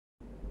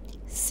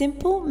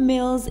Simple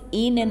meals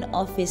in an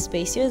office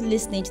space. You're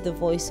listening to the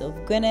voice of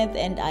Gwyneth,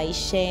 and I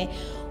share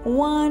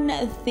one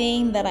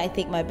thing that I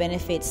think might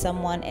benefit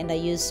someone, and I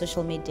use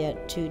social media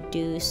to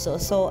do so.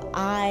 So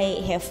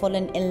I have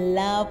fallen in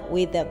love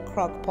with the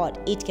crock pot.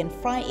 It can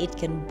fry, it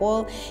can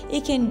boil,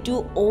 it can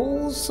do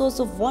all sorts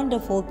of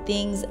wonderful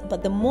things,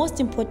 but the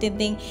most important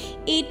thing,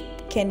 it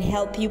can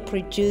help you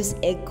produce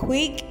a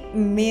quick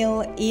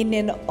meal in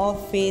an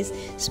office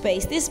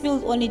space. This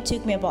meal only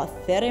took me about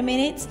 30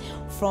 minutes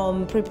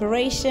from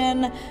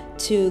preparation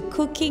to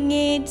cooking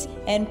it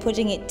and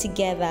putting it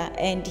together.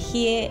 And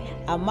here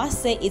I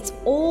must say it's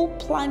all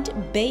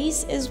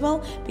plant-based as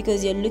well,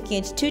 because you're looking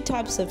at 2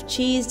 types of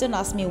cheese. Don't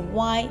ask me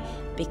why,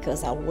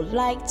 because I would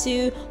like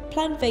to.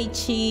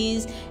 Plant-based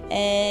cheese,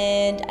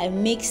 and I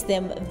mix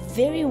them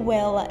very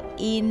well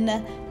in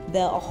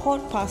the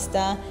hot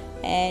pasta,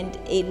 and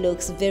it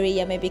looks very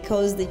yummy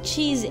because the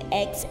cheese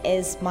acts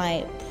as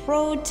my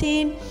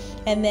protein.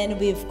 And then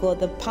we've got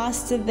the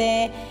pasta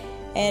there,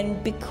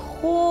 and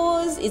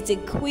because it's a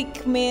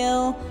quick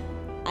meal,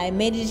 I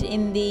made it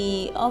in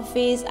the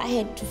office. I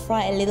had to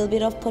fry a little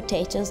bit of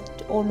potatoes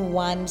on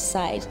one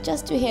side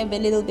just to have a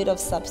little bit of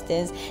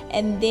substance,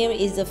 and there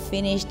is a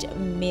finished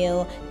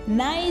meal.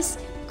 Nice,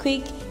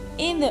 quick,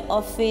 in the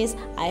office.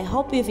 I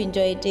hope you've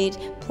enjoyed it.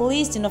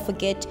 Please do not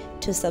forget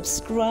to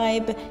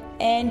subscribe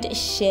and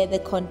share the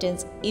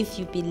contents if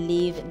you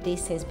believe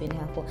this has been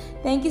helpful.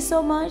 Thank you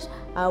so much.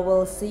 I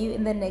will see you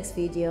in the next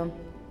video.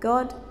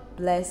 God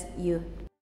bless you.